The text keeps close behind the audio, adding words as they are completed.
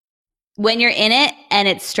When you're in it and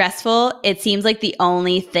it's stressful, it seems like the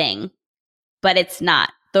only thing, but it's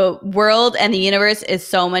not. The world and the universe is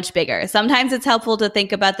so much bigger. Sometimes it's helpful to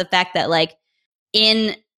think about the fact that, like,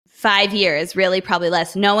 in 5 years, really probably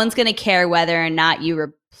less, no one's going to care whether or not you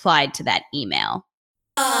replied to that email.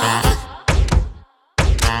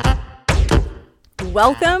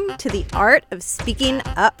 Welcome to The Art of Speaking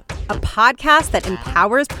Up, a podcast that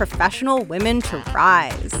empowers professional women to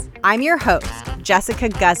rise. I'm your host, Jessica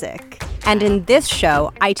Guzik, and in this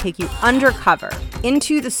show, I take you undercover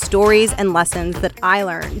into the stories and lessons that I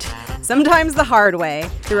learned, sometimes the hard way,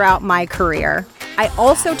 throughout my career. I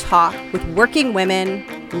also talk with working women,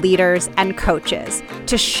 leaders, and coaches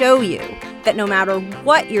to show you that no matter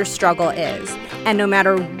what your struggle is, and no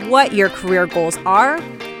matter what your career goals are,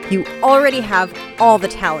 you already have all the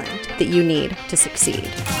talent that you need to succeed.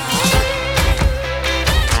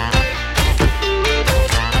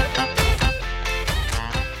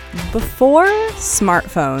 Before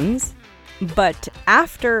smartphones, but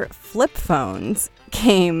after flip phones,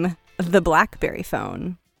 came the BlackBerry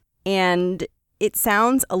phone. And it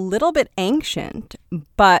sounds a little bit ancient,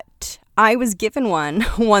 but I was given one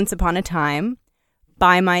once upon a time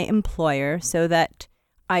by my employer so that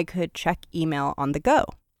I could check email on the go.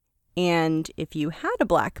 And if you had a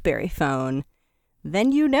BlackBerry phone,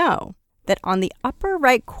 then you know that on the upper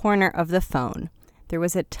right corner of the phone, there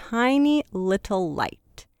was a tiny little light.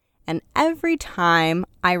 And every time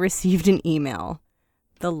I received an email,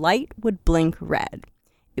 the light would blink red.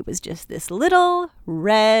 It was just this little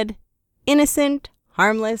red, innocent,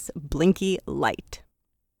 harmless, blinky light.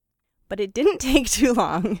 But it didn't take too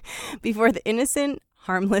long before the innocent,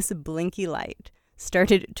 harmless, blinky light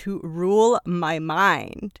started to rule my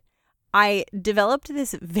mind. I developed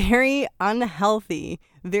this very unhealthy,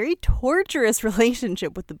 very torturous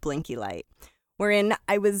relationship with the blinky light, wherein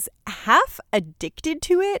I was half addicted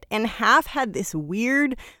to it and half had this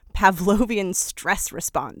weird Pavlovian stress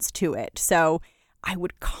response to it. So I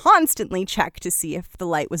would constantly check to see if the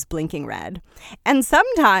light was blinking red. And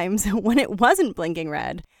sometimes when it wasn't blinking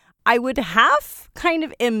red, I would half kind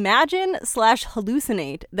of imagine /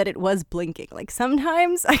 hallucinate that it was blinking. Like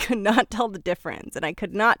sometimes I could not tell the difference and I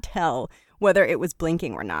could not tell whether it was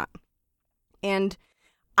blinking or not. And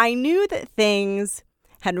I knew that things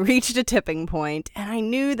had reached a tipping point, and I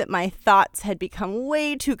knew that my thoughts had become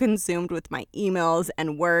way too consumed with my emails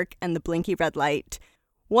and work and the blinky red light.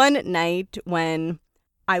 One night when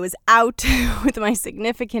I was out with my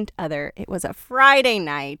significant other, it was a Friday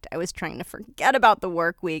night. I was trying to forget about the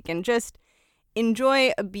work week and just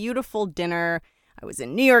enjoy a beautiful dinner. I was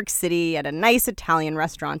in New York City at a nice Italian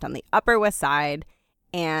restaurant on the Upper West Side,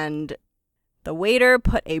 and the waiter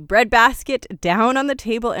put a breadbasket down on the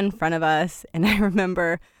table in front of us, and I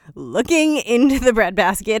remember looking into the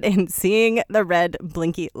breadbasket and seeing the red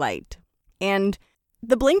blinky light. And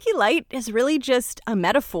the blinky light is really just a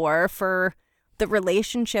metaphor for the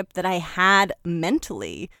relationship that I had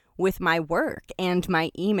mentally with my work and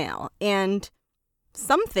my email, and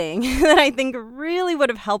something that I think really would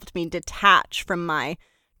have helped me detach from my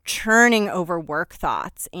churning over work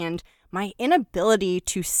thoughts and my inability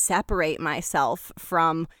to separate myself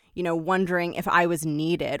from, wondering if I was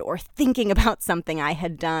needed or thinking about something I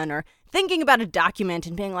had done or thinking about a document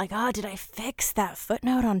and being like, oh, did I fix that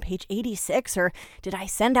footnote on page 86 or did I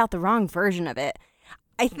send out the wrong version of it?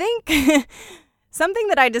 I think something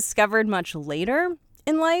that I discovered much later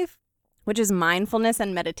in life, which is mindfulness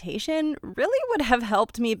and meditation, really would have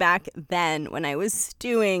helped me back then when I was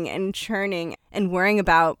stewing and churning and worrying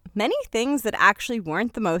about many things that actually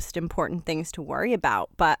weren't the most important things to worry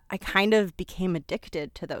about, but I kind of became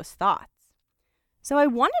addicted to those thoughts. So I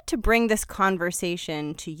wanted to bring this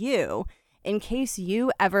conversation to you in case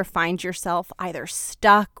you ever find yourself either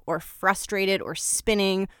stuck or frustrated or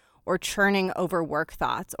spinning or churning over work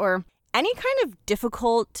thoughts or any kind of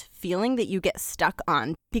difficult feeling that you get stuck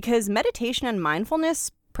on, because meditation and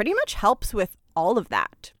mindfulness pretty much helps with all of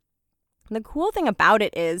that. The cool thing about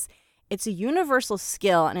it is it's a universal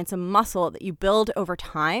skill and it's a muscle that you build over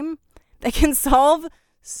time that can solve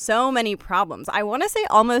so many problems. I want to say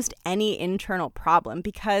almost any internal problem,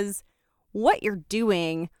 because what you're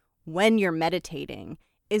doing when you're meditating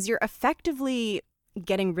is you're effectively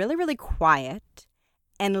getting really, really quiet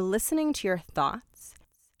and listening to your thoughts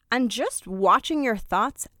and just watching your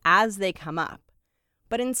thoughts as they come up.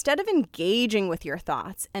 But instead of engaging with your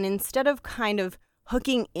thoughts and instead of kind of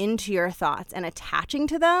hooking into your thoughts and attaching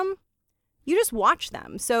to them, you just watch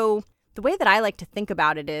them. So the way that I like to think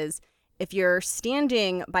about it is if you're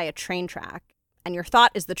standing by a train track and your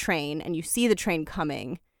thought is the train and you see the train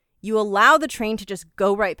coming, you allow the train to just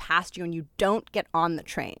go right past you and you don't get on the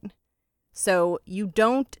train. So you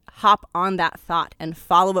don't hop on that thought and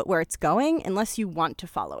follow it where it's going unless you want to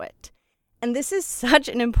follow it. And this is such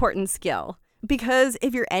an important skill because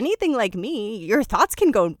if you're anything like me, your thoughts can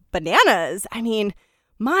go bananas. I mean,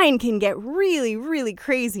 mine can get really, really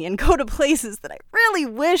crazy and go to places that I really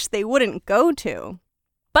wish they wouldn't go to.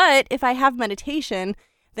 But if I have meditation,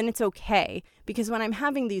 then it's okay. Because when I'm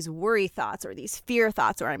having these worry thoughts or these fear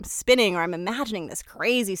thoughts or I'm spinning or I'm imagining this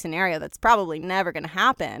crazy scenario that's probably never going to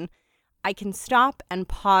happen, I can stop and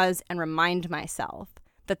pause and remind myself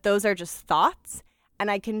that those are just thoughts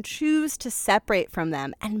and I can choose to separate from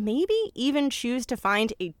them and maybe even choose to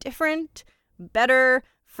find a different, better,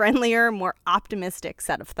 friendlier, more optimistic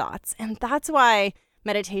set of thoughts. And that's why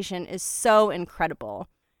meditation is so incredible.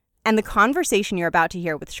 And the conversation you're about to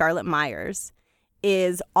hear with Charlotte Myers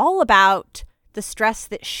is all about the stress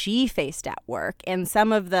that she faced at work and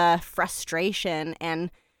some of the frustration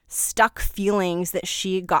and stuck feelings that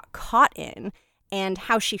she got caught in and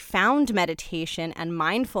how she found meditation and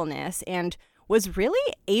mindfulness and was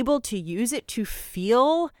really able to use it to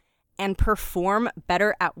feel and perform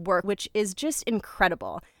better at work, which is just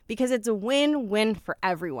incredible because it's a win-win for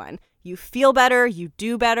everyone. You feel better, you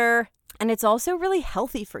do better, and it's also really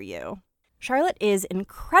healthy for you. Charlotte is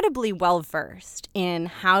incredibly well-versed in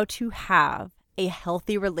how to have a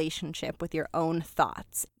healthy relationship with your own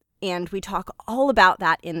thoughts. And we talk all about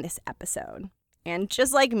that in this episode. And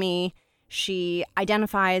just like me, she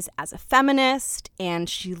identifies as a feminist and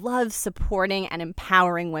she loves supporting and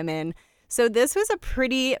empowering women. So this was a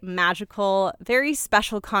pretty magical, very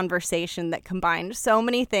special conversation that combined so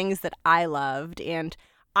many things that I loved. And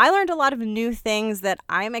I learned a lot of new things that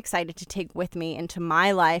I'm excited to take with me into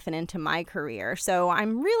my life and into my career. So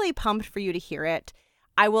I'm really pumped for you to hear it.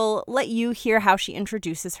 I will let you hear how she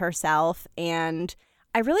introduces herself, and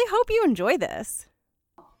I really hope you enjoy this.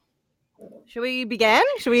 Should we begin?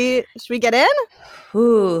 Should we get in?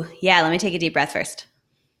 Ooh, yeah, let me take a deep breath first.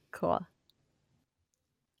 Cool.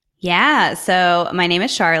 Yeah, so my name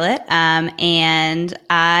is Charlotte, and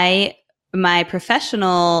my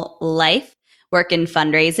professional life work in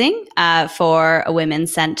fundraising for a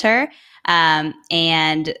women's center.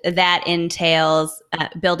 And that entails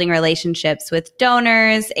building relationships with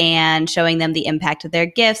donors and showing them the impact of their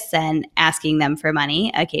gifts and asking them for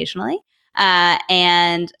money occasionally.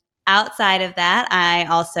 And outside of that, I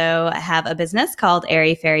also have a business called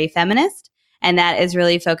Airy Fairy Feminist, and that is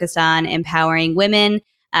really focused on empowering women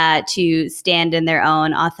to stand in their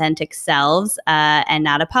own authentic selves and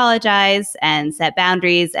not apologize and set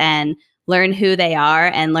boundaries and learn who they are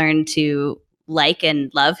and learn to like and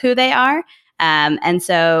love who they are. And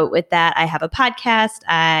so with that, I have a podcast,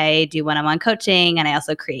 I do one-on-one coaching, and I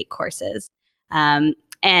also create courses.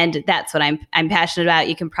 And that's what I'm passionate about.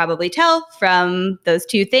 You can probably tell from those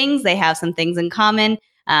two things. They have some things in common,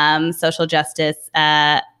 social justice,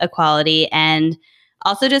 equality, and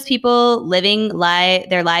also just people living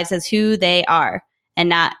their lives as who they are and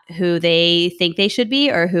not who they think they should be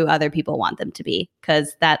or who other people want them to be,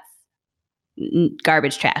 because that's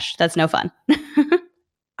garbage trash. That's no fun.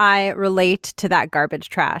 I relate to that garbage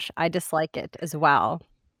trash. I dislike it as well.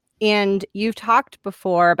 And you've talked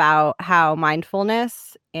before about how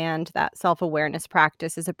mindfulness and that self-awareness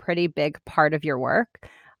practice is a pretty big part of your work.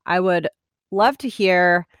 I would love to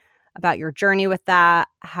hear about your journey with that,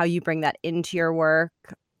 how you bring that into your work,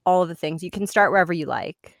 all of the things. You can start wherever you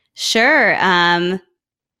like. Sure.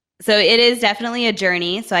 So it is definitely a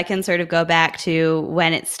journey. So I can sort of go back to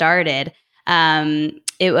when it started.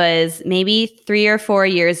 It was maybe 3 or 4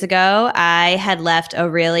 years ago. I had left a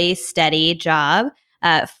really steady job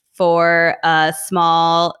for a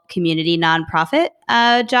small community nonprofit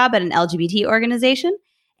job at an LGBT organization.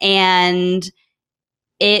 And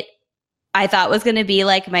I thought was going to be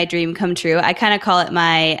like my dream come true. I kind of call it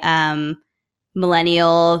my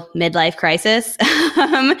millennial midlife crisis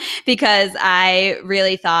because I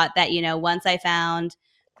really thought that, once I found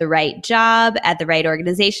the right job at the right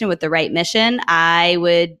organization with the right mission, I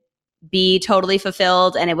would be totally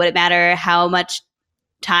fulfilled, and it wouldn't matter how much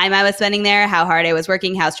time I was spending there, how hard I was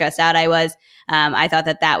working, how stressed out I was. I thought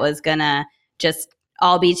that was going to just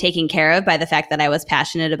all be taken care of by the fact that I was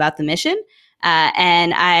passionate about the mission.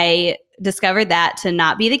 And I discovered that to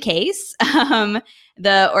not be the case.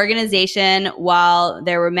 The organization, while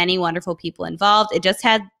there were many wonderful people involved, it just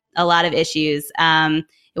had a lot of issues.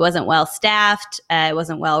 It wasn't well staffed. It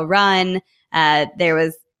wasn't well run. There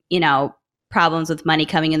was, problems with money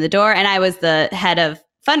coming in the door. And I was the head of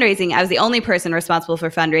fundraising. I was the only person responsible for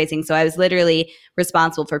fundraising. So I was literally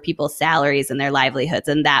responsible for people's salaries and their livelihoods.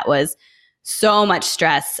 And that was so much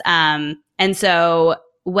stress. And so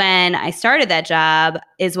when I started that job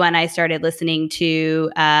is when I started listening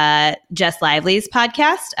to Jess Lively's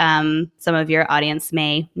podcast. Some of your audience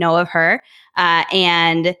may know of her.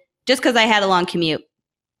 And just because I had a long commute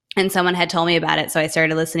and someone had told me about it, so I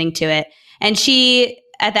started listening to it. And she,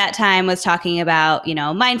 at that time, was talking about,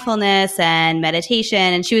 mindfulness and meditation.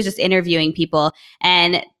 And she was just interviewing people.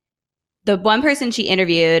 And the one person she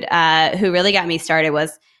interviewed who really got me started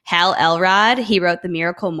was Hal Elrod. He wrote The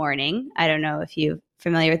Miracle Morning. I don't know if you're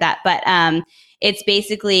familiar with that, but it's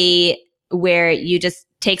basically where you just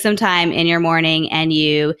take some time in your morning and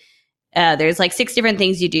you there's like 6 different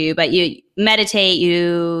things you do, but you meditate,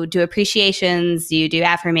 you do appreciations, you do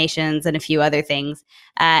affirmations, and a few other things.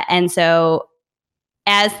 And so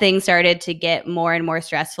as things started to get more and more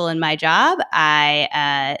stressful in my job,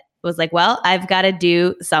 I was like, well, I've got to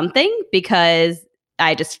do something because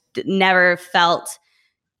I just never felt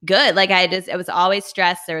good. Like I was always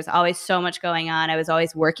stressed. There was always so much going on. I was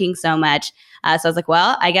always working so much. So I was like,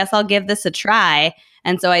 well, I guess I'll give this a try.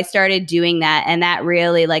 And so I started doing that. And that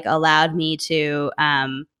really like allowed me to,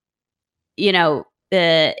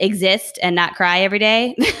 exist and not cry every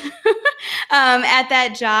day at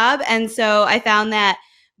that job. And so I found that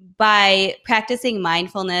by practicing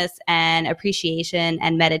mindfulness and appreciation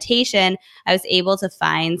and meditation, I was able to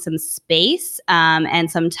find some space and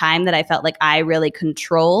some time that I felt like I really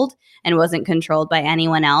controlled and wasn't controlled by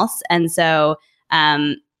anyone else. And so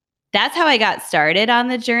that's how I got started on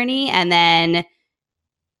the journey. And then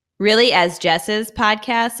really, as Jess's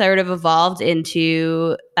podcast sort of evolved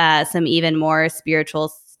into some even more spiritual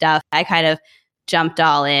stuff, I kind of jumped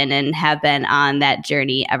all in and have been on that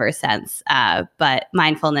journey ever since. But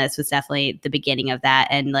mindfulness was definitely the beginning of that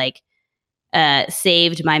and like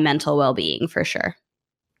saved my mental well-being for sure.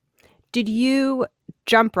 Did you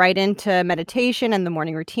jump right into meditation and the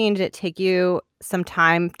morning routine? Did it take you some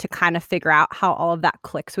time to kind of figure out how all of that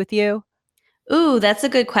clicks with you? Ooh, that's a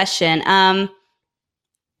good question.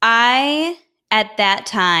 I, at that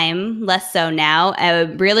time, less so now,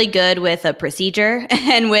 I'm really good with a procedure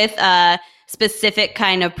and with a specific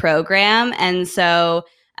kind of program. And so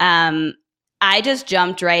I just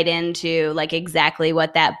jumped right into like exactly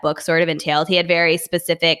what that book sort of entailed. He had very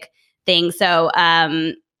specific things. So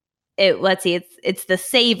let's see, it's the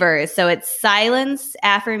savers. So it's silence,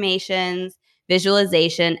 affirmations,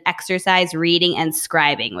 visualization, exercise, reading, and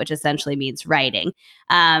scribing, which essentially means writing.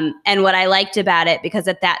 And what I liked about it, because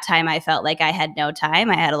at that time I felt like I had no time,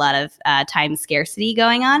 I had a lot of time scarcity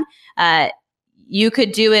going on. You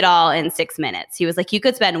could do it all in 6 minutes. He was like, you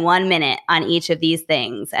could spend 1 minute on each of these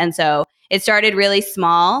things. And so it started really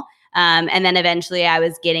small. And then eventually I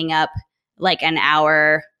was getting up like an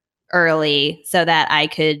hour early so that I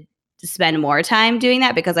could spend more time doing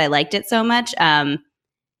that because I liked it so much. And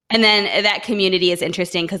then that community is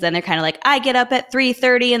interesting because then they're kind of like, I get up at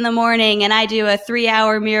 3:30 in the morning and I do a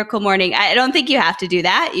 3-hour miracle morning. I don't think you have to do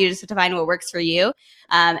that. You just have to find what works for you.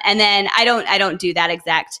 And then I don't do that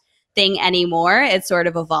exact thing anymore. It sort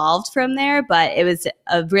of evolved from there, but it was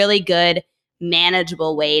a really good,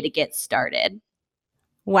 manageable way to get started.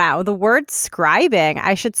 Wow, the word scribing.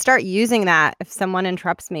 I should start using that if someone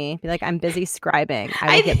interrupts me. Be like, I'm busy scribing.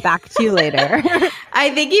 I will get back to you later.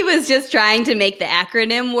 I think he was just trying to make the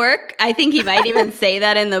acronym work. I think he might even say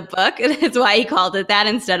that in the book. That's why he called it that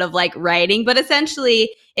instead of like writing. But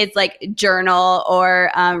essentially, it's like journal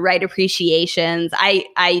or write appreciations.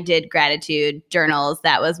 I did gratitude journals.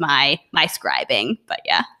 That was my scribing. But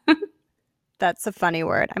yeah. That's a funny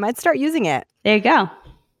word. I might start using it. There you go.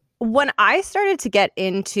 When I started to get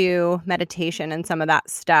into meditation and some of that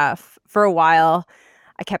stuff, for a while,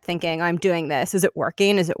 I kept thinking, I'm doing this. Is it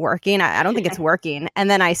working? Is it working? I don't think it's working. And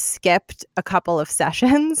then I skipped a couple of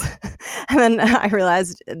sessions. And then I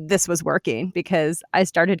realized this was working because I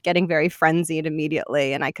started getting very frenzied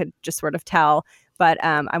immediately and I could just sort of tell. But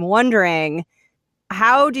I'm wondering,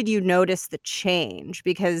 how did you notice the change?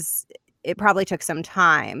 Because it probably took some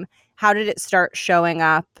time. How did it start showing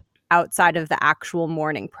up outside of the actual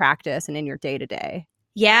morning practice and in your day-to-day?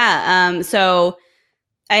 Yeah. So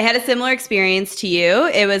I had a similar experience to you.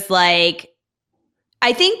 It was like,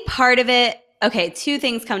 I think part of it, okay, 2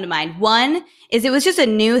 things come to mind. One is it was just a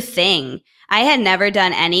new thing. I had never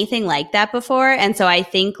done anything like that before. And so I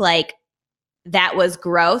think like that was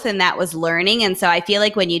growth and that was learning. And so I feel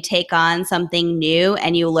like when you take on something new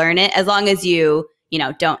and you learn it, as long as you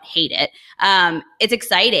don't hate it, it's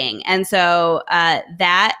exciting. And so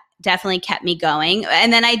that definitely kept me going.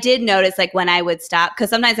 And then I did notice like when I would stop,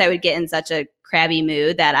 because sometimes I would get in such a crabby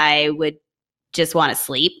mood that I would just want to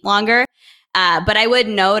sleep longer. But I would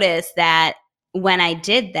notice that when I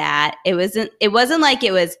did that, it wasn't like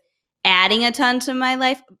it was adding a ton to my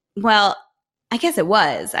life. Well, I guess it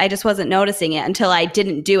was. I just wasn't noticing it until I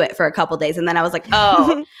didn't do it for a couple days. And then I was like,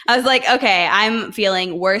 oh, I was like, okay, I'm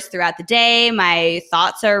feeling worse throughout the day. My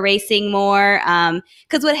thoughts are racing more.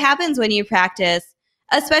 Because what happens when you practice,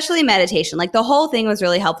 especially meditation, like the whole thing was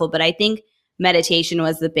really helpful, but I think meditation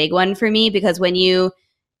was the big one for me because when you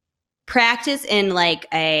practice in like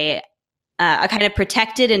a kind of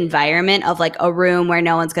protected environment of like a room where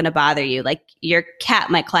no one's going to bother you. Like your cat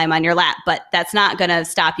might climb on your lap, but that's not going to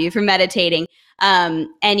stop you from meditating.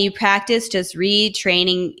 And you practice just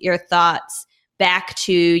retraining your thoughts back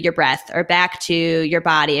to your breath or back to your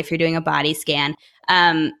body if you're doing a body scan.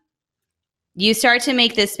 You start to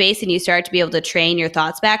make this space and you start to be able to train your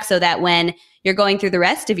thoughts back so that when you're going through the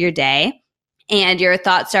rest of your day, and your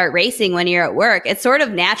thoughts start racing when you're at work, it's sort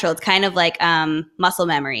of natural. It's kind of like muscle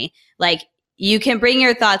memory. Like you can bring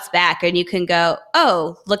your thoughts back and you can go,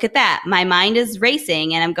 oh, look at that. My mind is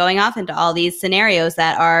racing and I'm going off into all these scenarios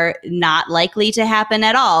that are not likely to happen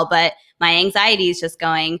at all, but my anxiety is just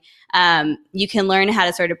going. You can learn how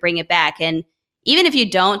to sort of bring it back. And even if you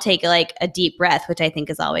don't take like a deep breath, which I think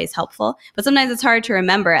is always helpful, but sometimes it's hard to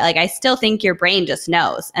remember. Like I still think your brain just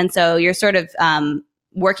knows. And so you're sort of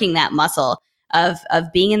working that muscle of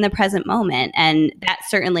being in the present moment. And that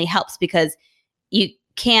certainly helps because you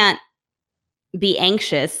can't be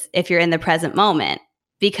anxious if you're in the present moment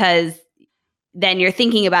because then you're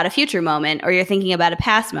thinking about a future moment or you're thinking about a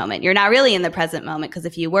past moment. You're not really in the present moment because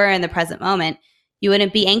if you were in the present moment, you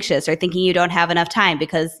wouldn't be anxious or thinking you don't have enough time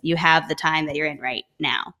because you have the time that you're in right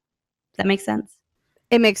now. Does that make sense?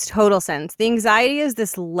 It makes total sense. The anxiety is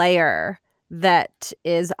this layer that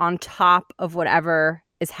is on top of whatever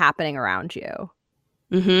is happening around you.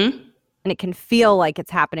 Mm-hmm. And it can feel like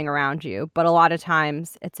it's happening around you, but a lot of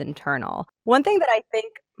times it's internal. One thing that I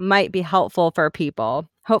think might be helpful for people,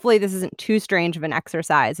 hopefully this isn't too strange of an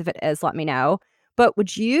exercise. If it is, let me know. But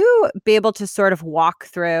would you be able to sort of walk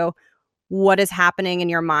through what is happening in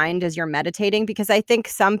your mind as you're meditating? Because I think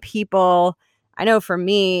some people, I know for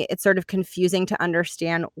me, it's sort of confusing to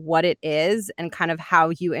understand what it is and kind of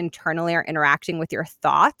how you internally are interacting with your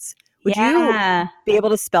thoughts. Would you be able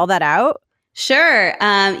to spell that out? Sure.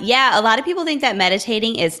 Yeah, a lot of people think that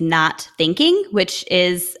meditating is not thinking, which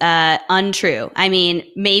is untrue. I mean,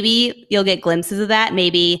 maybe you'll get glimpses of that.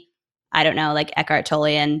 Maybe, I don't know, like Eckhart Tolle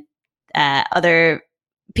and other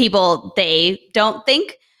people, they don't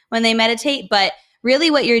think when they meditate. But really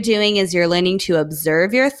what you're doing is you're learning to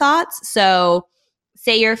observe your thoughts. So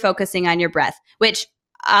say you're focusing on your breath, which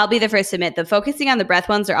I'll be the first to admit, the focusing on the breath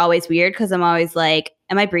ones are always weird because I'm always like,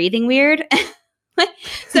 am I breathing weird?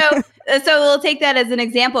 So we'll take that as an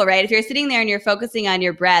example, right? If you're sitting there and you're focusing on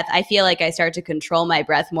your breath, I feel like I start to control my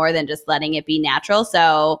breath more than just letting it be natural.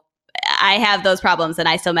 So I have those problems and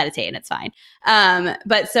I still meditate and it's fine.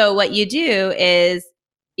 But so what you do is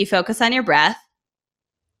you focus on your breath.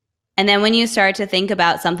 And then when you start to think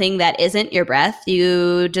about something that isn't your breath,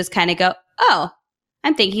 you just kind of go, oh,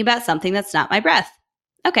 I'm thinking about something that's not my breath.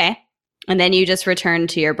 Okay. And then you just return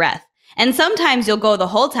to your breath. And sometimes you'll go the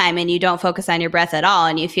whole time and you don't focus on your breath at all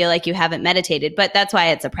and you feel like you haven't meditated, but that's why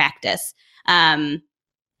it's a practice. And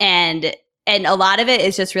a lot of it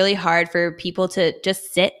is just really hard for people to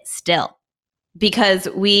just sit still because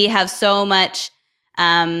we have so much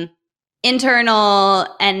internal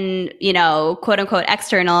and, you know, quote unquote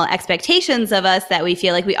external expectations of us that we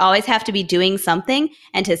feel like we always have to be doing something,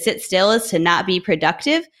 and to sit still is to not be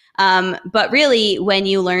productive. But really, when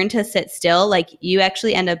you learn to sit still, like you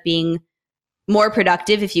actually end up being more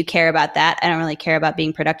productive if you care about that. I don't really care about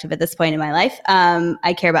being productive at this point in my life.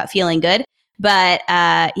 I care about feeling good. But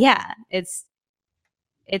yeah, it's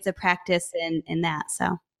a practice in that.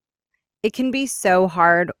 So it can be so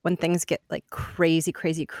hard when things get like crazy,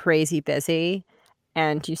 crazy, crazy busy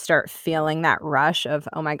and you start feeling that rush of,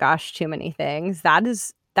 oh my gosh, too many things.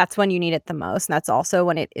 That's when you need it the most. And that's also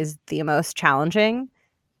when it is the most challenging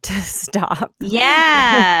to stop.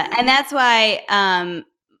 Yeah. And that's why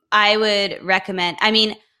I would recommend, I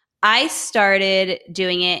mean, I started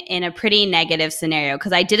doing it in a pretty negative scenario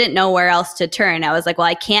because I didn't know where else to turn. I was like, well,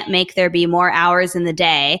 I can't make there be more hours in the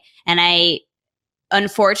day. And I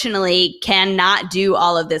unfortunately cannot do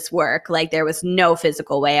all of this work. Like there was no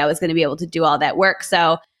physical way I was going to be able to do all that work.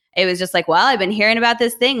 So it was just like, well, I've been hearing about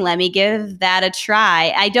this thing. Let me give that a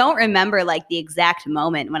try. I don't remember like the exact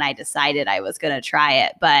moment when I decided I was going to try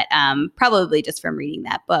it, but probably just from reading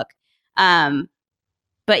that book.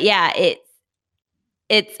 But yeah,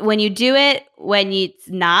 it's when you do it when it's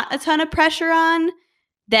not a ton of pressure on,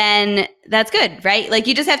 then that's good, right? Like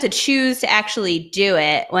you just have to choose to actually do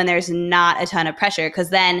it when there's not a ton of pressure, because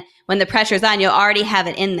then when the pressure's on, you'll already have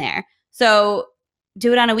it in there. So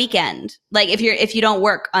do it on a weekend. Like if you don't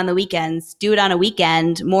work on the weekends, do it on a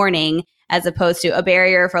weekend morning, as opposed to a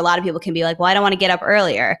barrier for a lot of people can be like, well, I don't want to get up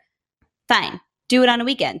earlier. Fine. Do it on a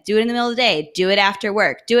weekend. Do it in the middle of the day. Do it after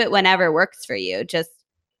work. Do it whenever works for you. Just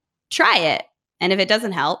try it. And if it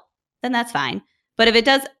doesn't help, then that's fine. But if it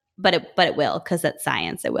does, but it will, because that's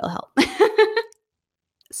science. It will help.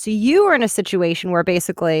 So you were in a situation where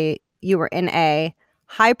basically you were in a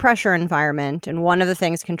high pressure environment, and one of the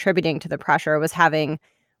things contributing to the pressure was having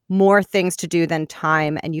more things to do than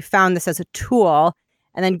time, and you found this as a tool,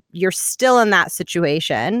 and then you're still in that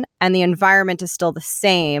situation and the environment is still the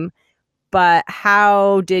same. But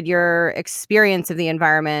how did your experience of the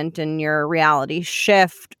environment and your reality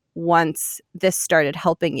shift once this started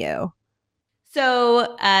helping you?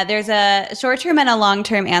 So there's a short-term and a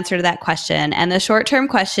long-term answer to that question. And the short-term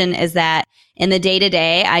question is that in the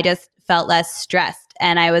day-to-day, I just felt less stressed,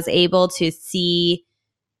 and I was able to see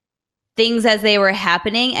things as they were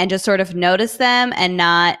happening and just sort of notice them and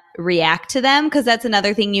not react to them. Because that's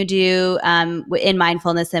another thing you do in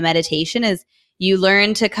mindfulness and meditation is you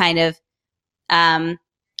learn to kind of not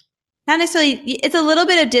necessarily, it's a little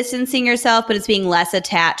bit of distancing yourself, but it's being less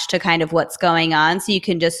attached to kind of what's going on, so you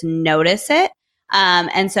can just notice it.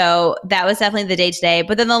 And so that was definitely the day to day.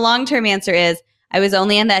 But then the long term answer is I was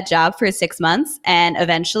only in that job for 6 months, and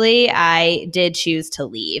eventually I did choose to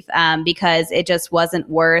leave because it just wasn't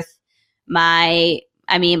worth my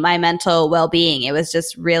mental well being. It was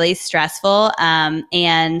just really stressful.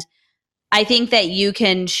 And I think that you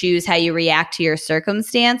can choose how you react to your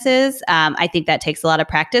circumstances. I think that takes a lot of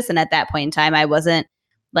practice. And at that point in time, I wasn't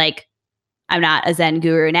like, I'm not a Zen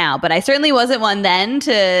guru now, but I certainly wasn't one then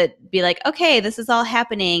to be like, okay, this is all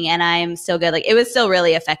happening and I'm still good. Like it was still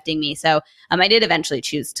really affecting me. So I did eventually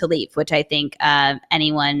choose to leave, which I think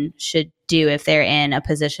anyone should do if they're in a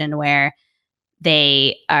position where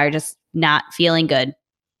they are just not feeling good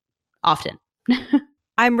often.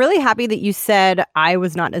 I'm really happy that you said I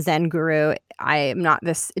was not a Zen guru. I am not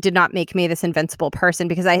this, it did not make me this invincible person,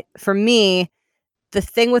 because for me, the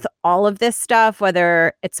thing with all of this stuff,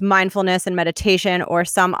 whether it's mindfulness and meditation or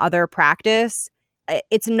some other practice,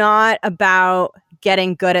 it's not about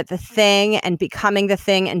getting good at the thing and becoming the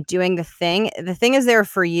thing and doing the thing. The thing is there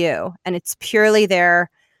for you, and it's purely there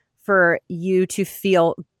for you to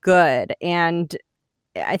feel good. And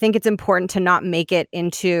I think it's important to not make it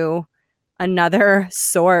into another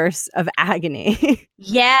source of agony.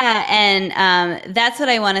 Yeah. And that's what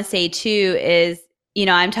I want to say too is,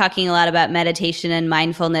 I'm talking a lot about meditation and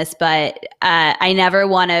mindfulness, but I never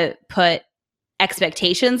want to put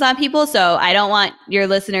expectations on people. So I don't want your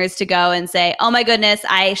listeners to go and say, oh my goodness,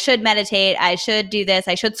 I should meditate. I should do this.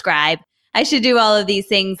 I should scribe. I should do all of these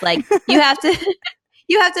things. Like you have to,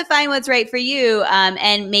 you have to find what's right for you.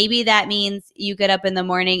 And maybe that means you get up in the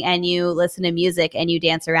morning and you listen to music and you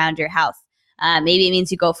dance around your house. Maybe it means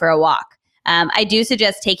you go for a walk. I do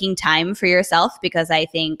suggest taking time for yourself, because I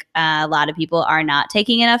think a lot of people are not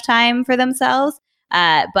taking enough time for themselves.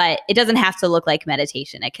 But it doesn't have to look like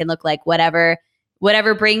meditation. It can look like whatever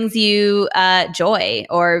brings you joy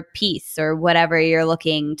or peace or whatever you're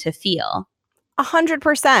looking to feel.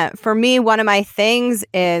 100%. For me, one of my things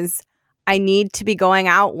is I need to be going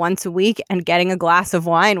out once a week and getting a glass of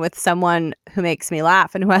wine with someone who makes me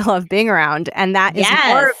laugh and who I love being around. And that is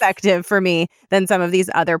more effective for me than some of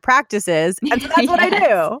these other practices. And so that's what I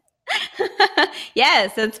do.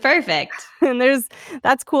 Yes, it's perfect. And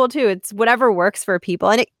that's cool too. It's whatever works for people.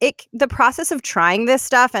 And the process of trying this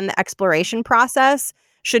stuff and the exploration process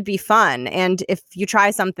should be fun. And if you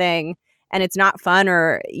try something and it's not fun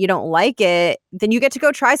or you don't like it, then you get to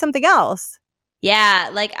go try something else. Yeah,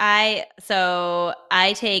 like I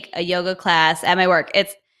take a yoga class at my work.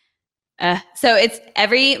 So it's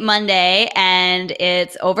every Monday and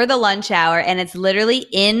it's over the lunch hour and it's literally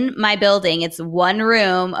in my building. It's one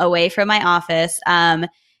room away from my office. And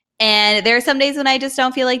there are some days when I just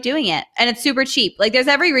don't feel like doing it, and it's super cheap. Like there's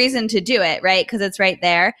every reason to do it, right? Because it's right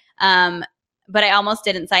there. But I almost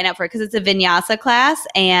didn't sign up for it because it's a vinyasa class.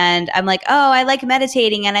 And I'm like, oh, I like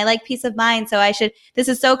meditating and I like peace of mind. So this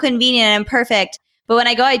is so convenient and perfect. But when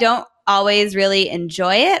I go, I don't always really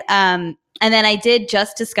enjoy it. And then I did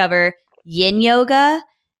just discover yin yoga.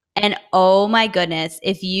 And oh my goodness,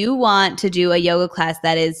 if you want to do a yoga class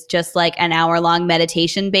that is just like an hour-long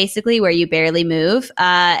meditation, basically, where you barely move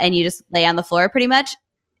and you just lay on the floor pretty much,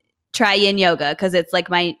 try yin yoga, because it's like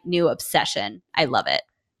my new obsession. I love it.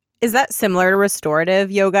 Is that similar to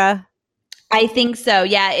restorative yoga? I think so.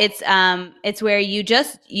 Yeah, it's where you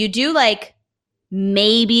do like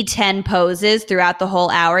maybe 10 poses throughout the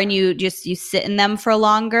whole hour, and you sit in them for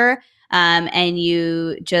longer, and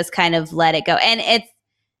you just kind of let it go. And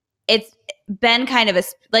it's been kind of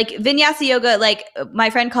like vinyasa yoga, like my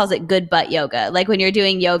friend calls it good butt yoga, like when you're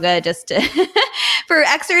doing yoga just to for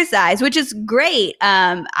exercise, which is great.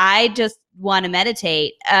 I just want to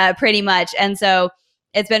meditate pretty much. And so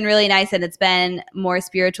it's been really nice, and it's been more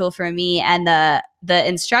spiritual for me. And the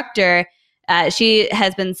instructor, she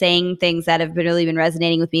has been saying things that have really been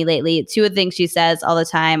resonating with me lately. Two of the things she says all the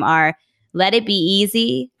time are, let it be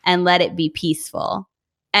easy and let it be peaceful.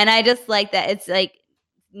 And I just like that. It's like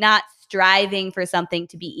not striving for something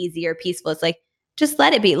to be easy or peaceful. It's like, just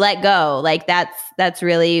let it be, let go. Like that's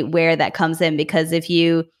really where that comes in, because if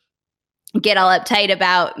you get all uptight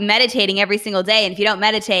about meditating every single day, and if you don't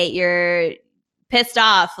meditate, you're pissed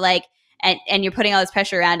off, like, and you're putting all this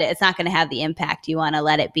pressure around it, it's not going to have the impact. You want to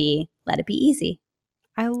let it be easy.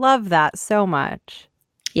 I love that so much.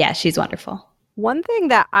 Yeah, she's wonderful. One thing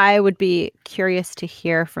that I would be curious to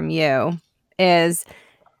hear from you is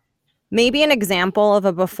maybe an example of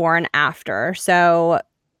a before and after. So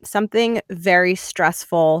something very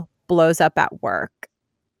stressful blows up at work.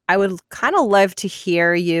 I would kind of love to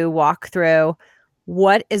hear you walk through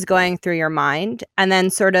what is going through your mind, and then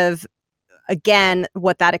sort of, again,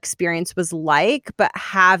 what that experience was like, but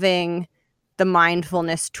having the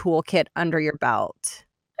mindfulness toolkit under your belt.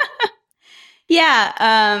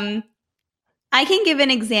 Yeah. I can give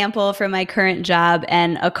an example from my current job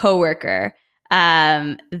and a coworker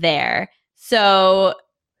there. So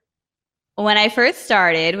when I first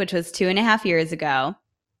started, which was 2.5 years ago,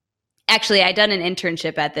 actually, I'd done an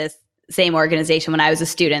internship at this same organization when I was a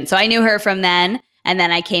student. So I knew her from then, and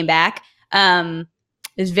then I came back. It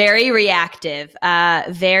was very reactive,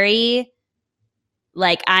 very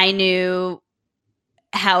like I knew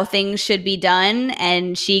how things should be done,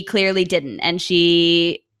 and she clearly didn't. And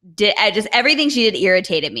she did just everything she did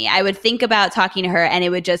irritated me. I would think about talking to her, and it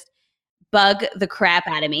would just bug the crap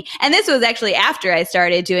out of me. And this was actually after I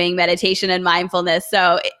started doing meditation and mindfulness.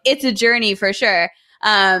 So it's a journey for sure,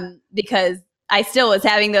 because I still was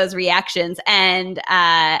having those reactions. And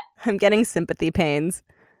I'm getting sympathy pains.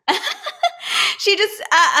 she just,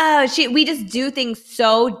 we just do things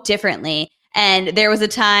so differently. And there was a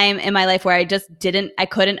time in my life where I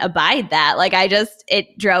couldn't abide that. Like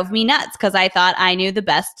it drove me nuts, because I thought I knew the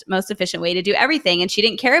best, most efficient way to do everything. And she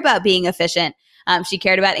didn't care about being efficient. She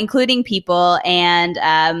cared about including people and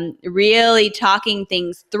really talking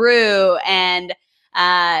things through and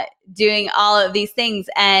doing all of these things.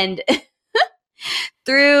 And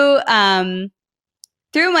through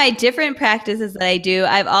my different practices that I do,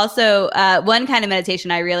 I've also one kind of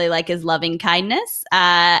meditation I really like is loving kindness,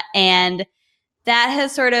 and that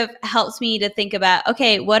has sort of helped me to think about,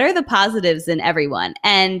 okay, what are the positives in everyone?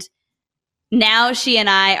 And now she and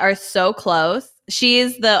I are so close. She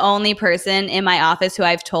is the only person in my office who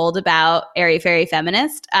I've told about Airy Fairy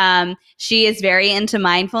Feminist. She is very into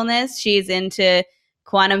mindfulness. She's into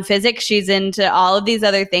quantum physics. She's into all of these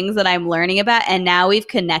other things that I'm learning about. And now we've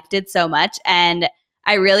connected so much, and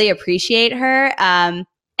I really appreciate her. And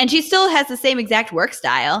she still has the same exact work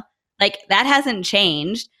style. Like, that hasn't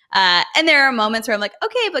changed. And there are moments where I'm like,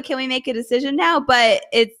 okay, but can we make a decision now? But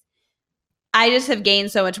I just have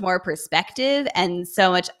gained so much more perspective, and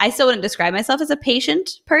so much. I still wouldn't describe myself as a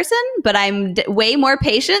patient person, but I'm way more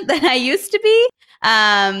patient than I used to be.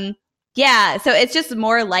 Yeah. So it's just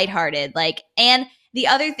more lighthearted. Like, and the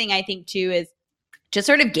other thing I think too is just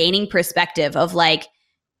sort of gaining perspective of, like,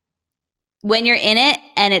 when you're in it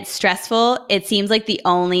and it's stressful, it seems like the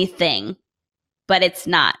only thing, but it's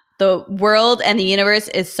not. The world and the universe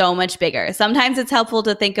is so much bigger. Sometimes it's helpful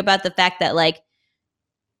to think about the fact that, like,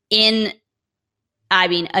 5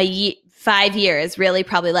 years, really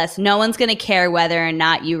probably less, no one's going to care whether or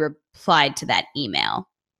not you replied to that email.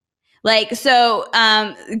 Like, so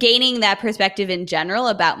gaining that perspective in general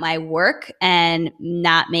about my work and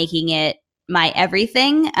not making it my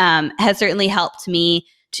everything has certainly helped me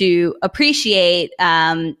to appreciate.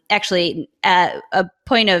 Actually, a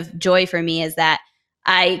point of joy for me is that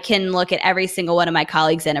I can look at every single one of my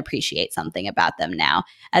colleagues and appreciate something about them now,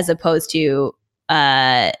 as opposed to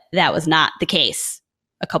that was not the case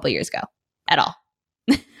a couple years ago at all.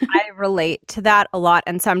 I relate to that a lot.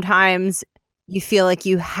 And sometimes you feel like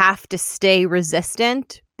you have to stay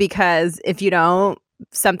resistant, because if you don't,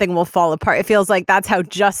 something will fall apart. It feels like that's how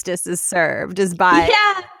justice is served, is by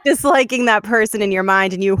disliking that person in your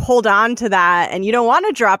mind, and you hold on to that and you don't want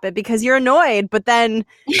to drop it because you're annoyed. But then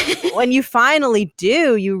when you finally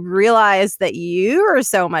do, you realize that you are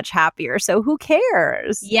so much happier. So who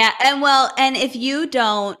cares? Yeah. And if you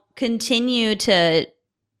don't continue to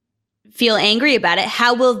feel angry about it,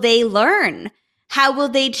 how will they learn? How will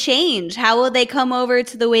they change? How will they come over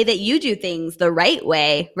to the way that you do things the right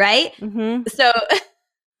way? Right. Mm-hmm. So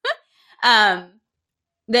um,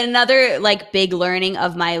 then another like big learning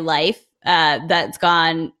of my life that's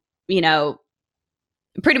gone, you know,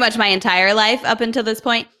 pretty much my entire life up until this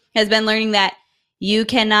point has been learning that you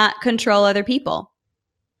cannot control other people.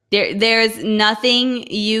 There's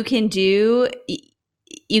nothing you can do.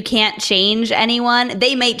 You can't change anyone.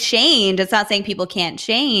 They may change. It's not saying people can't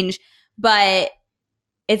change, but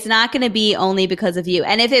it's not going to be only because of you.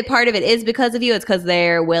 And if part of it is because of you, it's because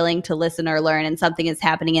they're willing to listen or learn and something is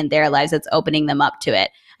happening in their lives that's opening them up to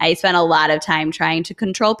it. I spent a lot of time trying to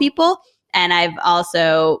control people. And I've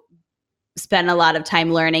also spent a lot of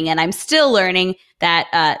time learning, and I'm still learning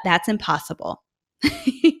that that's impossible.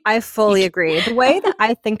 I fully agree. The way that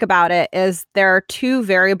I think about it is there are two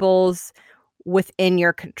variables within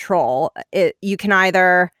your control. You can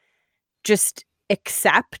either just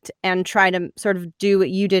accept and try to sort of do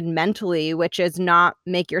what you did mentally, which is not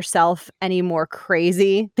make yourself any more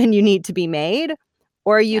crazy than you need to be made,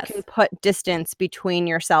 or you can put distance between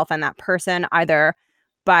yourself and that person, either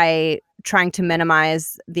by trying to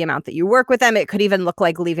minimize the amount that you work with them. It could even look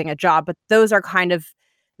like leaving a job, but those are kind of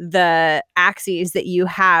the axes that you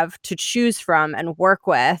have to choose from and work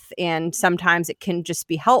with. And sometimes it can just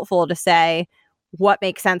be helpful to say what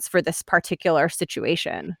makes sense for this particular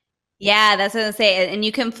situation. Yeah, that's what I say. And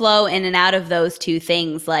you can flow in and out of those two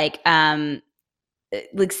things. Like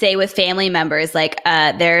say with family members,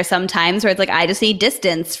 there are some times where it's like, I just need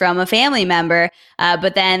distance from a family member.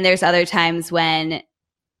 But then there's other times when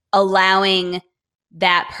allowing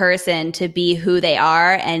that person to be who they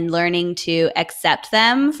are and learning to accept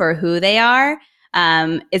them for who they are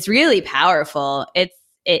is really powerful. It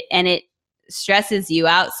stresses you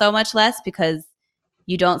out so much less because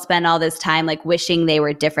you don't spend all this time like wishing they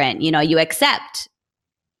were different. You know, you accept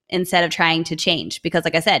instead of trying to change because,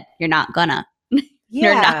 like I said, you're not gonna.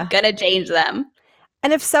 You're not gonna change them.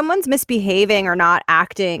 And if someone's misbehaving or not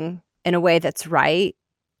acting in a way that's right,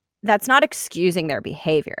 that's not excusing their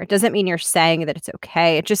behavior. It doesn't mean you're saying that it's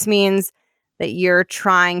okay. It just means that you're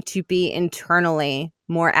trying to be internally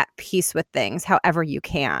more at peace with things however you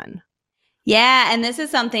can. Yeah, and this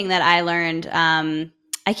is something that I learned.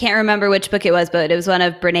 I can't remember which book it was, but it was one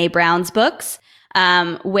of Brene Brown's books,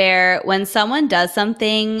 where when someone does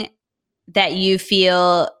something that you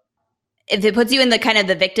feel, if it puts you in the kind of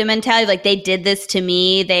the victim mentality, like they did this to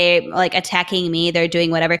me, they like attacking me, they're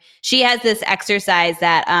doing whatever. She has this exercise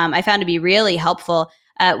that I found to be really helpful,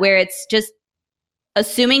 where it's just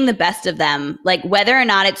assuming the best of them, like whether or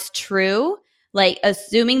not it's true, like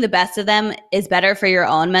assuming the best of them is better for your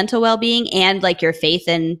own mental well-being and like your faith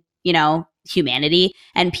in, you know, humanity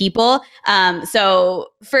and people. So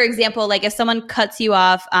for example, like if someone cuts you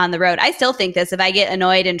off on the road, I still think this, if I get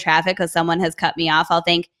annoyed in traffic because someone has cut me off, I'll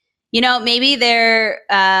think, you know, maybe they're,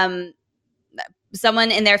 someone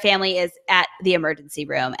in their family is at the emergency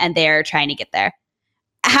room and they're trying to get there.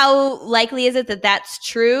 How likely is it that that's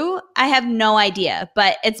true? I have no idea,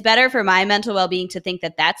 but it's better for my mental well-being to think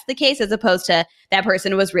that that's the case as opposed to that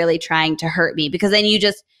person was really trying to hurt me, because then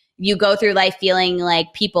you go through life feeling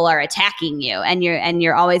like people are attacking you and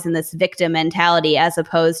you're always in this victim mentality as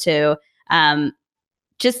opposed to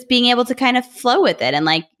just being able to kind of flow with it and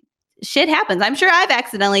like shit happens. I'm sure I've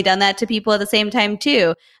accidentally done that to people at the same time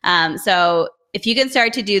too. So if you can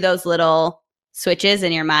start to do those little switches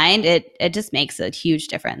in your mind, it just makes a huge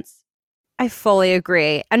difference. I fully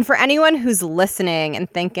agree. And for anyone who's listening and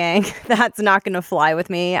thinking, that's not going to fly with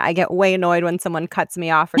me, I get way annoyed when someone cuts me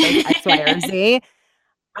off or does X, Y, or Z.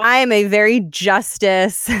 I'm a very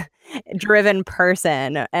justice-driven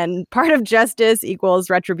person, and part of justice equals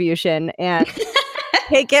retribution. And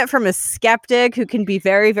take it from a skeptic who can be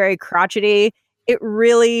very, very crotchety. It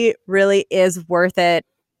really, really is worth it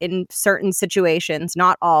in certain situations.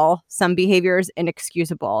 Not all. Some behavior is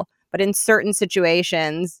inexcusable. But in certain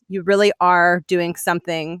situations, you really are doing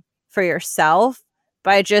something for yourself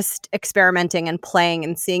by just experimenting and playing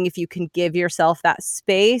and seeing if you can give yourself that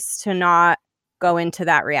space to not go into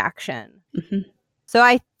that reaction. Mm-hmm. So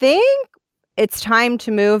I think it's time to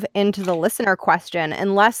move into the listener question,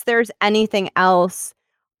 unless there's anything else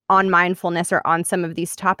on mindfulness or on some of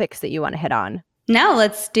these topics that you want to hit on. No,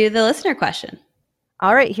 let's do the listener question.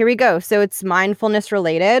 All right, here we go. So it's mindfulness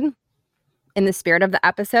related in the spirit of the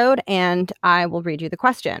episode, and I will read you the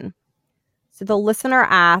question. So the listener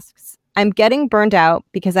asks, I'm getting burned out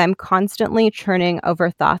because I'm constantly churning over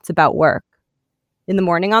thoughts about work. In the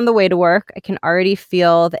morning on the way to work, I can already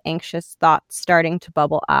feel the anxious thoughts starting to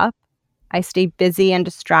bubble up. I stay busy and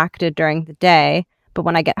distracted during the day, but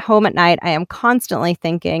when I get home at night, I am constantly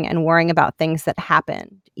thinking and worrying about things that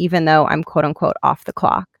happened, even though I'm quote unquote off the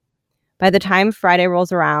clock. By the time Friday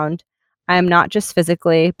rolls around, I am not just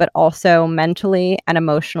physically, but also mentally and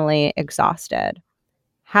emotionally exhausted.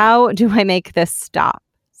 How do I make this stop?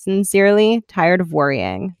 Sincerely, tired of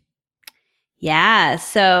worrying. Yeah.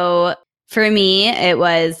 So for me, it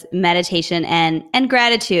was meditation and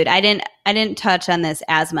gratitude. I didn't touch on this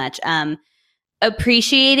as much.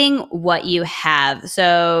 Appreciating what you have.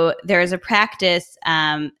 So there's a practice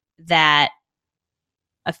that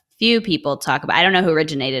a few people talk about. I don't know who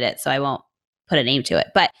originated it, so I won't put a name to it.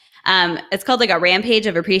 But it's called like a rampage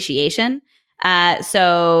of appreciation.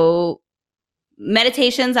 So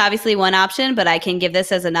meditation's obviously one option, but I can give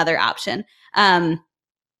this as another option.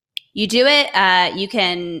 You do it. You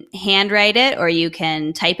can handwrite it or you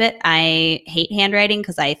can type it. I hate handwriting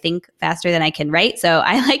because I think faster than I can write, so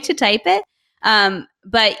I like to type it.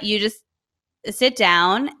 But you just sit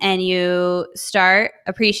down and you start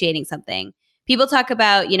appreciating something. People talk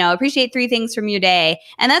about, appreciate 3 things from your day,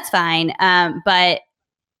 and that's fine. But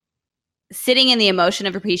sitting in the emotion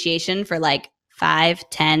of appreciation for like 5,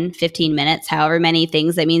 10, 15 minutes, however many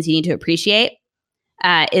things that means you need to appreciate,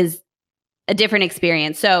 is a different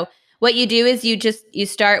experience. So what you do is you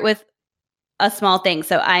start with a small thing.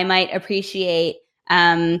 So I might appreciate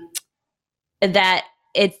that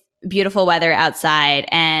it's beautiful weather outside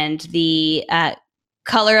and the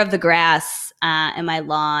color of the grass in my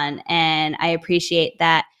lawn. And I appreciate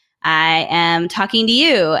that I am talking to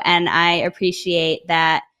you. And I appreciate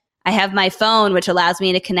that I have my phone, which allows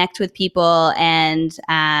me to connect with people and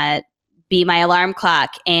be my alarm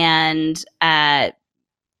clock and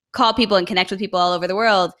call people and connect with people all over the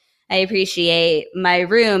world. I appreciate my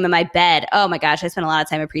room and my bed. Oh my gosh, I spend a lot of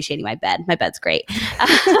time appreciating my bed. My bed's great.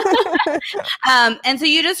 And so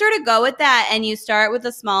you just sort of go with that and you start with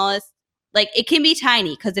the smallest, like it can be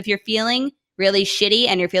tiny because if you're feeling really shitty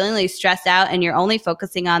and you're feeling really stressed out and you're only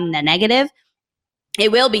focusing on the negative, it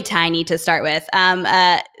will be tiny to start with.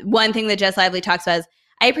 One thing that Jess Lively talks about is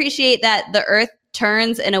I appreciate that the earth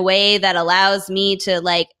turns in a way that allows me to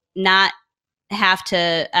like not have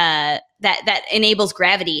to that enables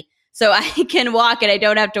gravity so I can walk and I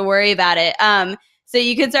don't have to worry about it. So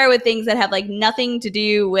you can start with things that have like nothing to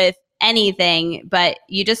do with anything, but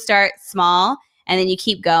you just start small and then you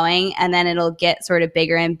keep going and then it'll get sort of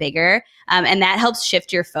bigger and bigger. And that helps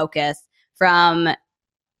shift your focus from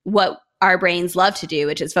what our brains love to do,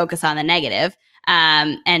 which is focus on the negative,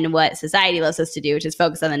 and what society loves us to do, which is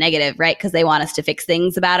focus on the negative, right? Because they want us to fix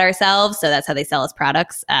things about ourselves. So that's how they sell us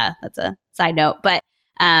products. That's a side note. But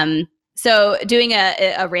so doing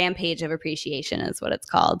a rampage of appreciation is what it's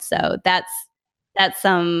called. So that's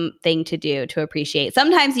something to do to appreciate.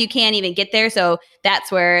 Sometimes you can't even get there. So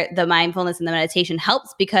that's where the mindfulness and the meditation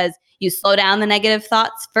helps because you slow down the negative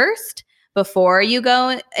thoughts first before you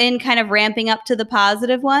go in kind of ramping up to the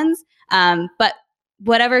positive ones. But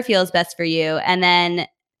whatever feels best for you. And then,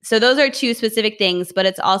 so those are 2 specific things, but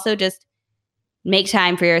it's also just make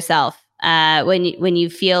time for yourself. When you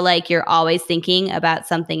feel like you're always thinking about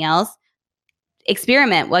something else,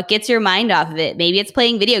 experiment. What gets your mind off of it? Maybe it's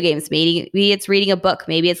playing video games. Maybe it's reading a book.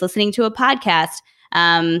 Maybe it's listening to a podcast.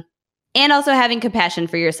 And also having compassion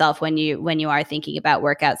for yourself when you are thinking about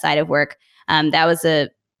work outside of work. That was a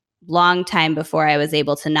long time before I was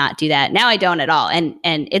able to not do that. Now I don't at all. And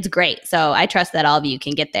it's great. So I trust that all of you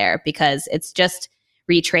can get there because it's just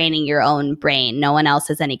retraining your own brain. No one else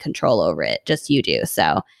has any control over it. Just you do.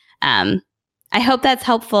 So I hope that's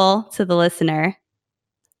helpful to the listener.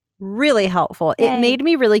 Really helpful. Yay. It made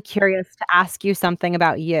me really curious to ask you something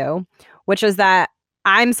about you, which is that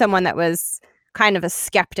I'm someone that was kind of a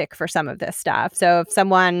skeptic for some of this stuff. So if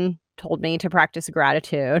someone told me to practice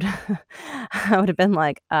gratitude, I would have been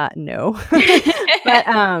like, no. But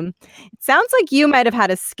it sounds like you might have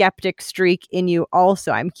had a skeptic streak in you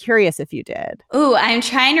also. I'm curious if you did. Ooh,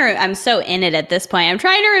 I'm so in it at this point. I'm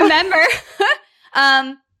trying to remember.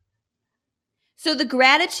 So the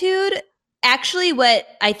gratitude, actually what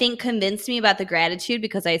I think convinced me about the gratitude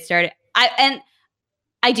because I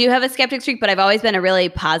do have a skeptic streak, but I've always been a really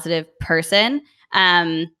positive person.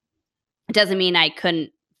 It doesn't mean I couldn't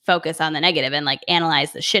focus on the negative and like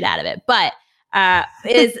analyze the shit out of it. But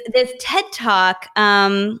is this TED Talk,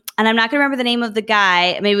 and I'm not going to remember the name of the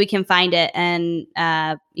guy. Maybe we can find it and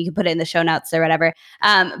you can put it in the show notes or whatever.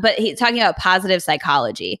 But he's talking about positive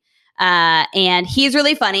psychology. And he's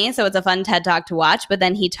really funny. So it's a fun TED Talk to watch. But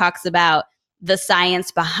then he talks about the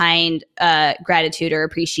science behind gratitude or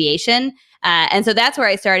appreciation. And so that's where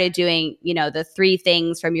I started doing, the 3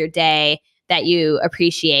 things from your day that you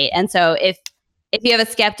appreciate. And so if you have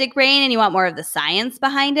a skeptic brain and you want more of the science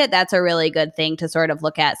behind it, that's a really good thing to sort of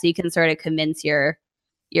look at. So you can sort of convince your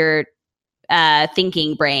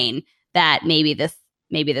thinking brain that maybe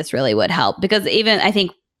this really would help. Because even I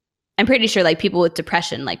think I'm pretty sure like people with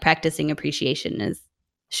depression, like practicing appreciation is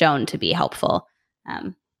shown to be helpful.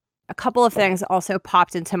 A couple of things also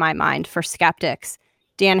popped into my mind for skeptics.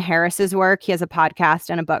 Dan Harris's work, he has a podcast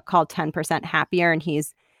and a book called 10% Happier, and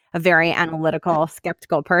he's a very analytical,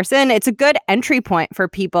 skeptical person. It's a good entry point for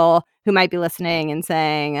people who might be listening and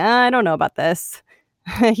saying, I don't know about this.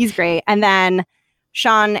 He's great. And then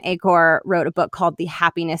Sean Acor wrote a book called The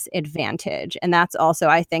Happiness Advantage. And that's also,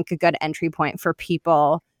 I think, a good entry point for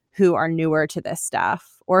people who are newer to this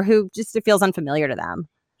stuff or who just it feels unfamiliar to them.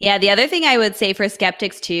 Yeah, the other thing I would say for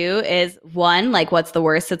skeptics too is one, like what's the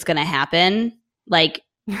worst that's going to happen? Like,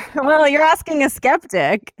 well, you're asking a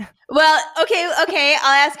skeptic. Well, okay,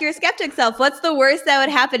 I'll ask your skeptic self. What's the worst that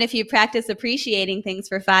would happen if you practice appreciating things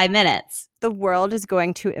for 5 minutes? The world is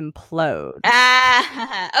going to implode.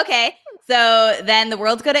 Okay. So then the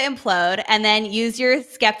world's going to implode, and then use your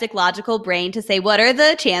skeptic logical brain to say, what are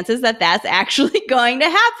the chances that that's actually going to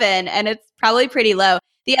happen? And it's probably pretty low.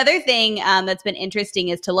 The other thing that's been interesting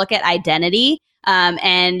is to look at identity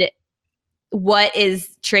and what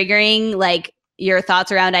is triggering like your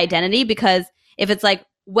thoughts around identity. Because if it's like,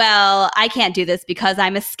 well, I can't do this because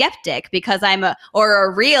I'm a skeptic, because I'm a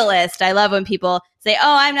realist. I love when people say,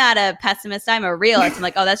 oh, I'm not a pessimist, I'm a realist. I'm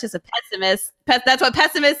like, oh, that's just a pessimist. That's what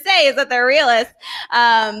pessimists say, is that they're realists.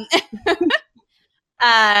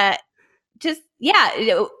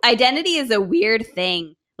 Identity is a weird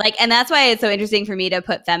thing. Like, and that's why it's so interesting for me to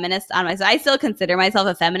put feminist on myself. I still consider myself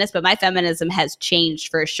a feminist, but my feminism has changed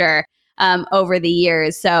for sure over the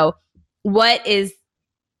years. So what is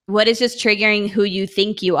just triggering who you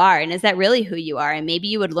think you are? And is that really who you are? And maybe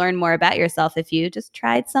you would learn more about yourself if you just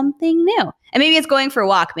tried something new. And maybe it's going for a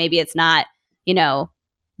walk. Maybe it's not,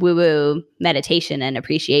 woo-woo meditation and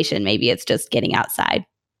appreciation. Maybe it's just getting outside.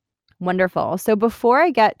 Wonderful. So before I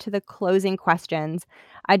get to the closing questions,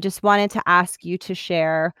 I just wanted to ask you to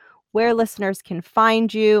share where listeners can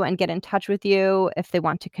find you and get in touch with you if they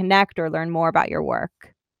want to connect or learn more about your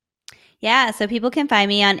work. Yeah, so people can find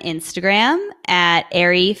me on Instagram at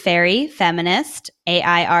Airy Fairy Feminist,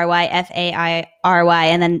 AIRYFAIRY,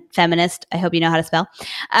 and then feminist. I hope you know how to spell.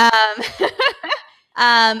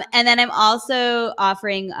 And then I'm also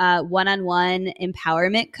offering one-on-one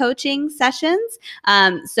empowerment coaching sessions.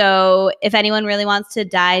 So if anyone really wants to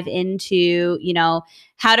dive into,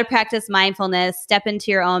 how to practice mindfulness, step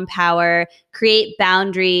into your own power, create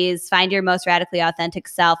boundaries, find your most radically authentic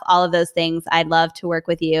self, all of those things, I'd love to work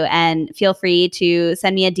with you. And feel free to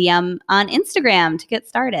send me a DM on Instagram to get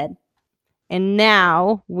started. And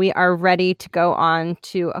now we are ready to go on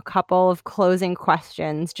to a couple of closing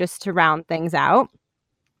questions just to round things out.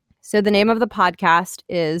 So the name of the podcast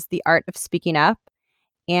is The Art of Speaking Up.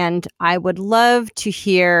 And I would love to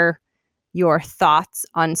hear your thoughts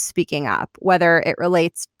on speaking up, whether it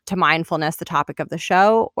relates to mindfulness, the topic of the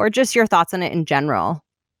show, or just your thoughts on it in general.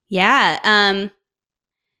 Yeah.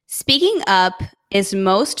 Speaking up is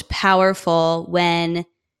most powerful when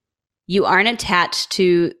you aren't attached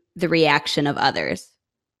to the reaction of others.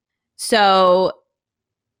 So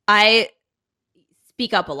I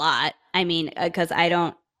speak up a lot. I mean, because I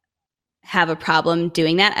don't have a problem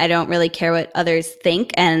doing that. I don't really care what others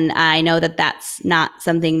think. And I know that that's not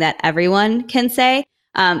something that everyone can say.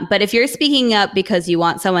 But if you're speaking up because you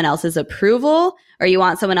want someone else's approval or you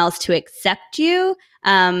want someone else to accept you,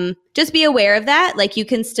 just be aware of that. Like, you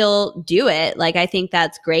can still do it. Like, I think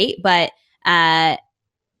that's great. But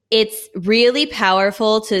it's really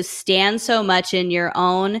powerful to stand so much in your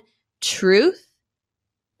own truth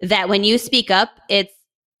that when you speak up, it's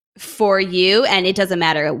for you, and it doesn't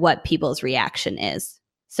matter what people's reaction is.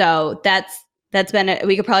 So that's been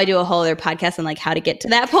we could probably do a whole other podcast on like how to get to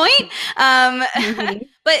that point.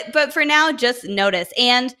 But for now, just notice.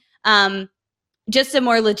 And just a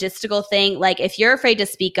more logistical thing, like if you're afraid to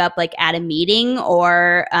speak up, like at a meeting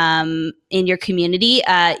or in your community,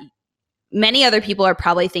 many other people are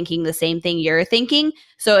probably thinking the same thing you're thinking.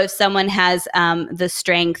 So if someone has the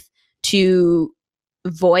strength to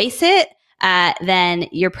voice it, then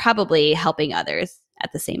you're probably helping others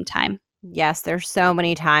at the same time. Yes, there's so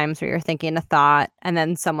many times where you're thinking a thought and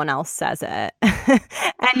then someone else says it. And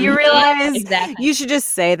you realize you should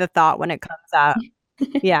just say the thought when it comes up.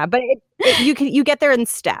 Yeah, but you get there in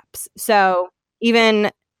steps. So even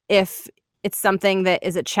if it's something that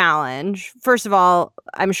is a challenge, first of all,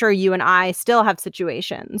 I'm sure you and I still have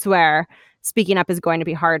situations where speaking up is going to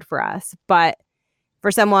be hard for us. But for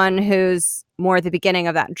someone who's more at the beginning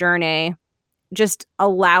of that journey, just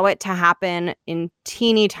allow it to happen in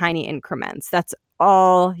teeny tiny increments. That's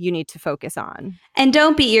all you need to focus on. And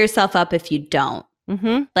don't beat yourself up if you don't.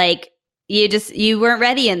 Mm-hmm. Like, you weren't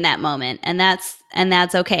ready in that moment, and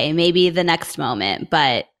that's okay. Maybe the next moment,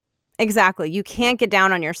 but Exactly. You can't get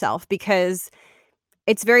down on yourself because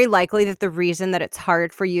it's very likely that the reason that it's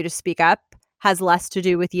hard for you to speak up has less to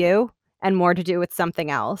do with you and more to do with something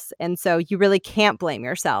else. And so you really can't blame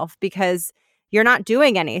yourself because you're not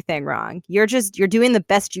doing anything wrong. You're doing the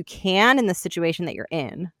best you can in the situation that you're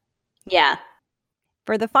in. Yeah.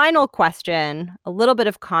 For the final question, a little bit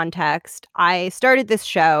of context. I started this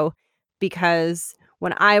show because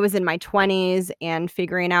when I was in my 20s and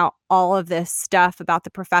figuring out all of this stuff about the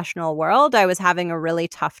professional world, I was having a really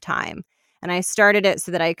tough time. And I started it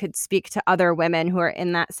so that I could speak to other women who are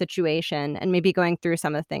in that situation and maybe going through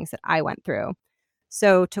some of the things that I went through.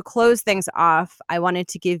 So to close things off, I wanted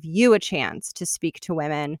to give you a chance to speak to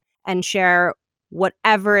women and share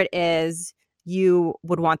whatever it is you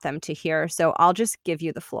would want them to hear. So I'll just give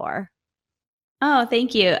you the floor. Oh,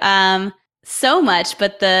 thank you. So much,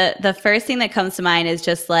 but the first thing that comes to mind is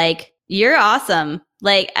just like, you're awesome.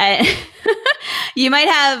 Like you might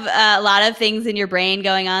have a lot of things in your brain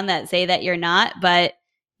going on that say that you're not, but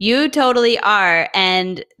you totally are.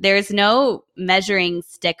 And there's no measuring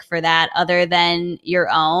stick for that other than your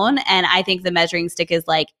own. And I think the measuring stick is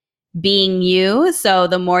like being you. So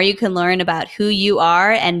the more you can learn about who you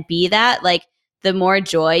are and be that, like the more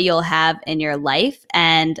joy you'll have in your life.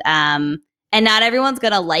 And not everyone's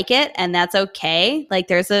going to like it, and that's okay. Like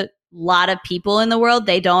there's a lot of people in the world,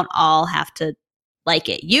 they don't all have to like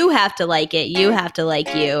it. You have to like it, you have to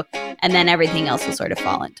like you, and then everything else will sort of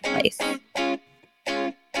fall into place.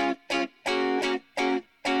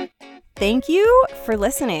 Thank you for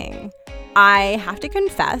listening. I have to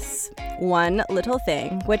confess one little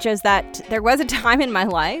thing, which is that there was a time in my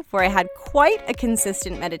life where I had quite a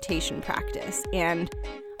consistent meditation practice, and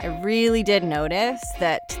I really did notice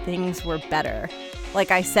that things were better. Like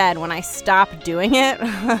I said, when I stopped doing it,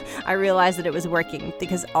 I realized that it was working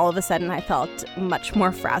because all of a sudden I felt much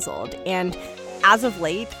more frazzled. And as of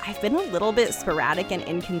late, I've been a little bit sporadic and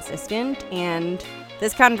inconsistent, and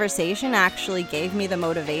this conversation actually gave me the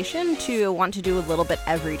motivation to want to do a little bit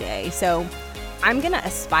every day. So I'm going to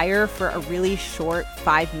aspire for a really short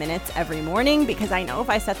 5 minutes every morning because I know if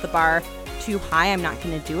I set the bar too high, I'm not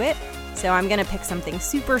going to do it. So I'm going to pick something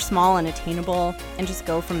super small and attainable and just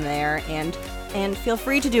go from there, and feel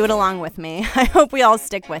free to do it along with me. I hope we all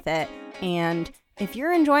stick with it. And if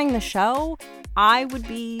you're enjoying the show, I would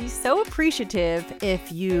be so appreciative if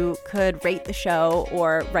you could rate the show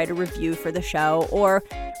or write a review for the show, or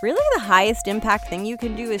really the highest impact thing you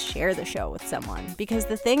can do is share the show with someone, because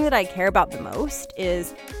the thing that I care about the most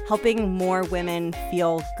is helping more women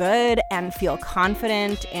feel good and feel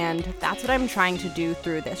confident, and that's what I'm trying to do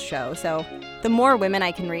through this show. So the more women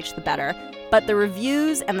I can reach, the better. But the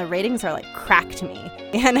reviews and the ratings are like crack to me.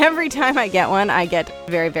 And every time I get one, I get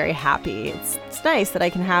very, very happy. It's nice that I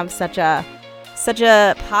can have such a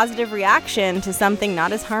positive reaction to something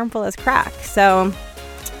not as harmful as crack. So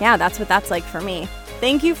yeah, that's what that's like for me.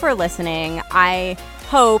 Thank you for listening. I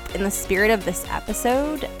hope in the spirit of this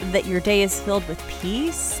episode that your day is filled with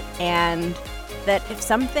peace, and that if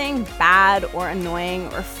something bad or annoying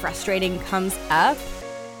or frustrating comes up,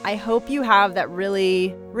 I hope you have that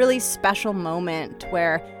really, really special moment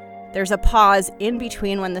where there's a pause in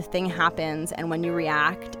between when the thing happens and when you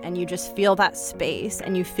react, and you just feel that space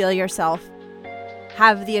and you feel yourself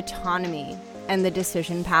have the autonomy and the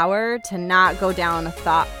decision power to not go down a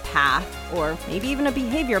thought path or maybe even a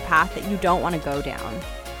behavior path that you don't want to go down.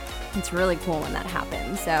 It's really cool when that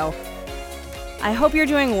happens. So I hope you're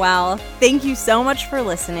doing well. Thank you so much for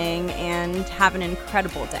listening, and have an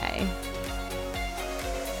incredible day.